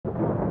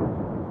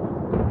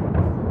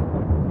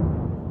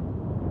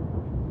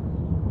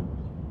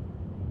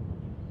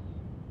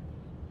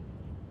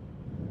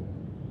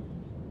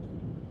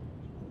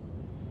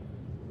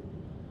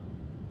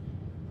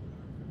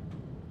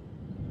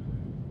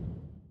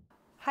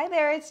Hi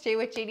there, it's Jay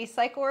with JD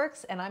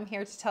CycleWorks, and I'm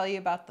here to tell you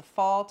about the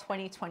fall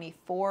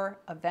 2024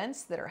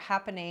 events that are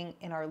happening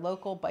in our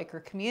local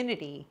biker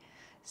community.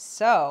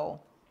 So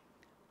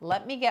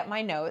let me get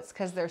my notes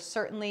because there's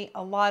certainly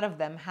a lot of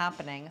them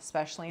happening,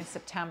 especially in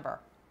September.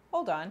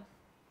 Hold on.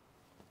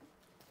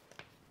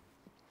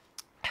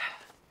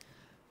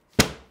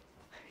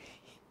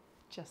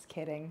 Just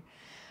kidding.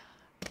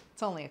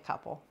 It's only a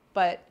couple,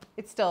 but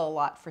it's still a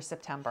lot for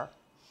September.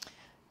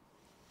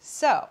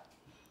 So,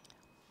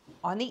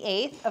 on the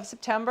 8th of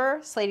September,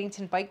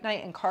 Slatington Bike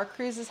Night and Car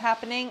Cruise is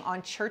happening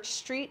on Church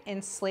Street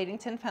in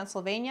Slatington,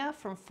 Pennsylvania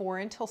from 4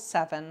 until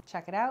 7.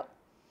 Check it out.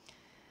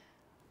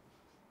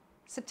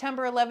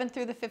 September 11th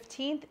through the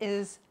 15th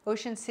is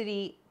Ocean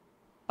City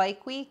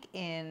Bike Week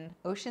in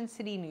Ocean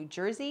City, New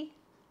Jersey.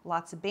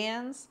 Lots of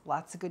bands,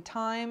 lots of good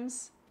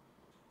times,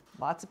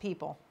 lots of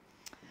people.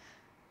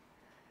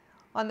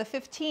 On the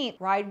 15th,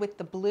 Ride with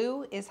the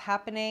Blue is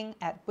happening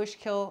at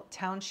Bushkill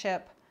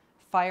Township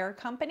Fire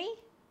Company.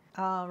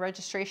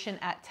 Registration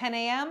at 10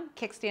 a.m.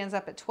 Kickstands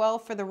up at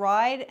 12 for the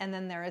ride, and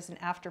then there is an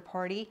after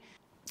party.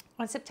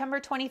 On September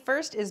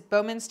 21st is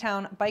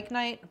Bowmanstown Bike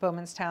Night,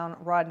 Bowmanstown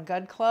Rod and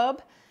Gun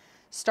Club.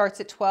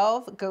 Starts at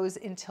 12, goes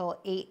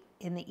until 8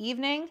 in the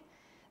evening.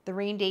 The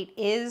rain date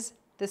is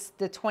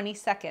the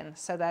 22nd,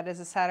 so that is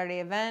a Saturday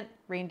event.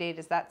 Rain date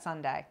is that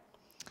Sunday.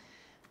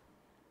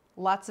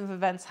 Lots of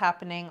events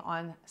happening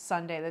on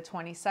Sunday, the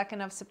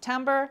 22nd of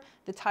September.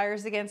 The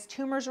Tires Against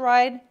Tumors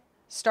ride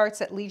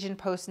starts at Legion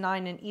Post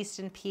 9 in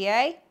Easton,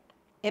 PA.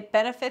 It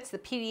benefits the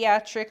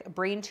pediatric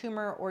brain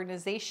tumor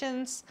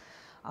organizations.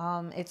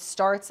 It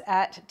starts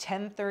at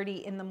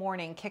 10:30 in the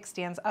morning.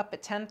 Kickstands up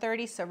at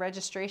 10:30, so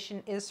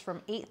registration is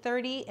from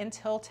 8:30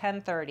 until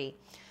 10:30.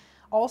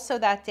 Also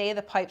that day,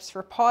 the Pipes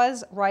for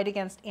Paws Ride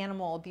Against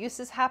Animal Abuse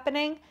is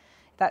happening.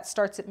 That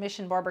starts at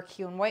Mission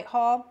Barbecue in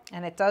Whitehall,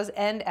 and it does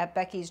end at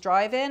Becky's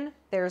Drive-In.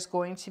 There's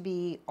going to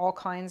be all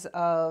kinds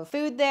of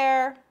food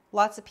there,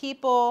 lots of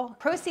people.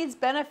 Proceeds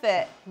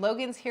benefit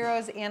Logan's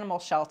Heroes Animal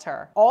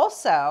Shelter.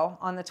 Also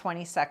on the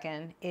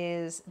 22nd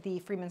is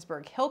the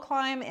Freemansburg Hill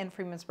Climb in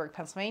Freemansburg,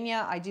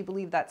 Pennsylvania. I do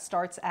believe that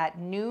starts at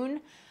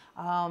noon.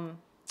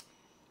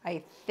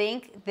 I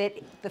think that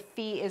the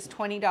fee is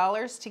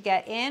 $20 to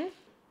get in.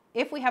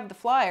 If we have the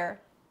flyer,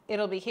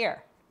 it'll be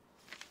here.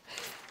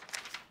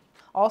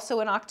 Also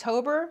in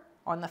October,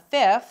 on the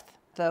 5th,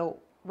 the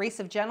Race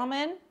of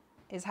Gentlemen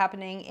is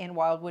happening in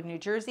Wildwood, New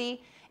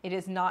Jersey. It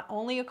is not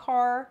only a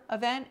car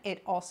event,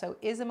 it also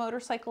is a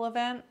motorcycle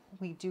event.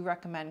 We do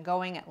recommend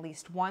going at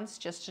least once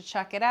just to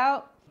check it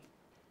out.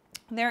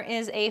 There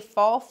is a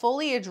fall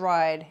foliage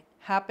ride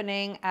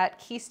happening at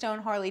Keystone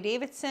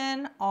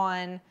Harley-Davidson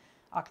on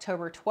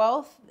October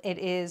 12th. It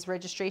is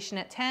registration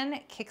at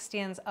 10,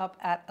 kickstands up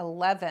at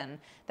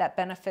 11. That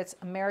benefits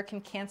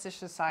American Cancer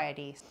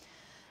Society.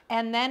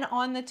 And then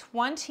on the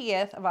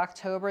 20th of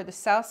October, the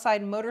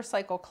Southside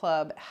Motorcycle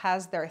Club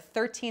has their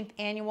 13th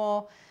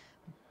annual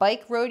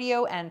Bike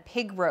Rodeo and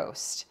Pig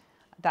Roast.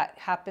 That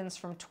happens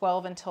from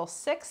 12 until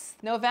 6.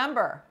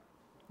 November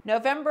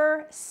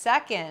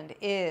 2nd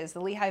is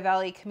the Lehigh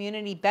Valley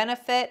Community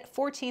Benefit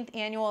 14th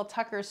Annual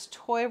Tucker's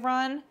Toy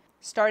Run,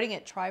 starting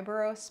at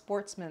Triborough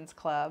Sportsman's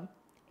Club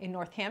in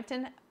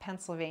Northampton,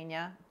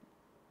 Pennsylvania,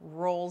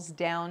 rolls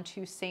down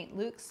to St.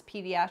 Luke's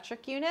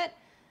Pediatric Unit,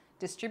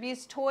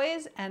 distributes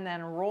toys, and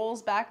then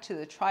rolls back to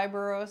the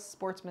Triborough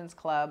Sportsman's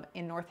Club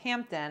in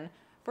Northampton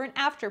for an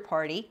after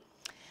party.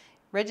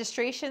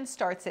 Registration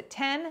starts at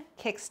 10,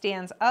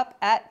 kickstands up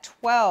at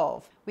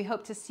 12. We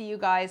hope to see you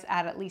guys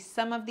at least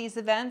some of these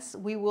events.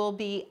 We will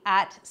be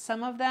at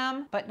some of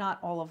them, but not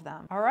all of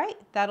them. All right,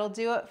 that'll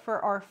do it for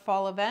our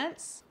fall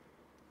events.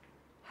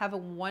 Have a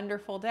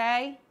wonderful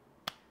day.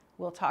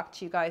 We'll talk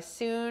to you guys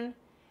soon,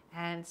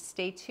 and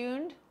stay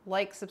tuned.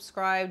 Like,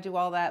 subscribe, do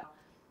all that.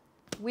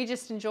 We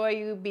just enjoy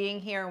you being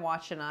here and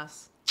watching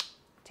us.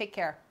 Take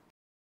care.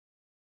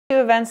 Two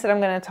events that I'm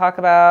going to talk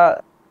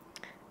about.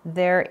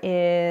 There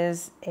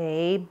is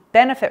a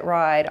benefit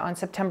ride on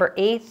September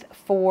 8th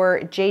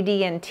for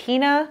JD and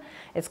Tina.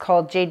 It's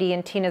called JD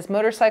and Tina's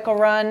Motorcycle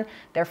Run.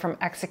 They're from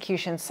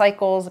Execution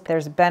Cycles.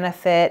 There's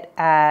benefit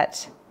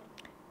at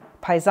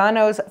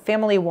Paisano's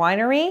Family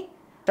Winery,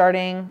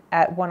 starting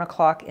at 1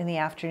 o'clock in the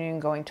afternoon,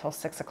 going till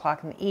 6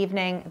 o'clock in the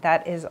evening.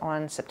 That is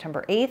on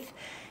September 8th.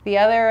 The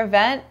other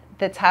event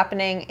that's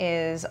happening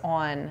is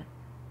on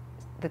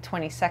the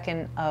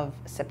 22nd of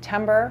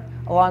September,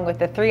 along with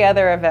the 3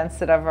 other events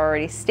that I've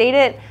already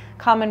stated.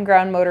 Common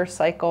Ground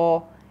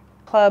Motorcycle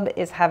Club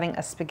is having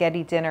a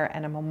spaghetti dinner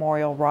and a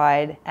memorial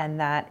ride, and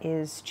that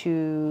is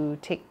to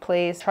take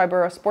place at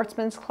Triborough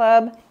Sportsman's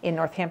Club in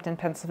Northampton,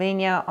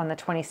 Pennsylvania on the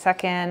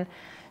 22nd,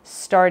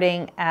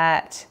 starting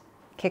at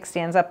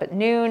kickstands up at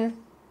noon,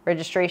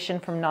 registration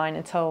from 9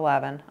 until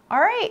 11. All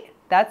right,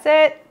 that's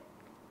it.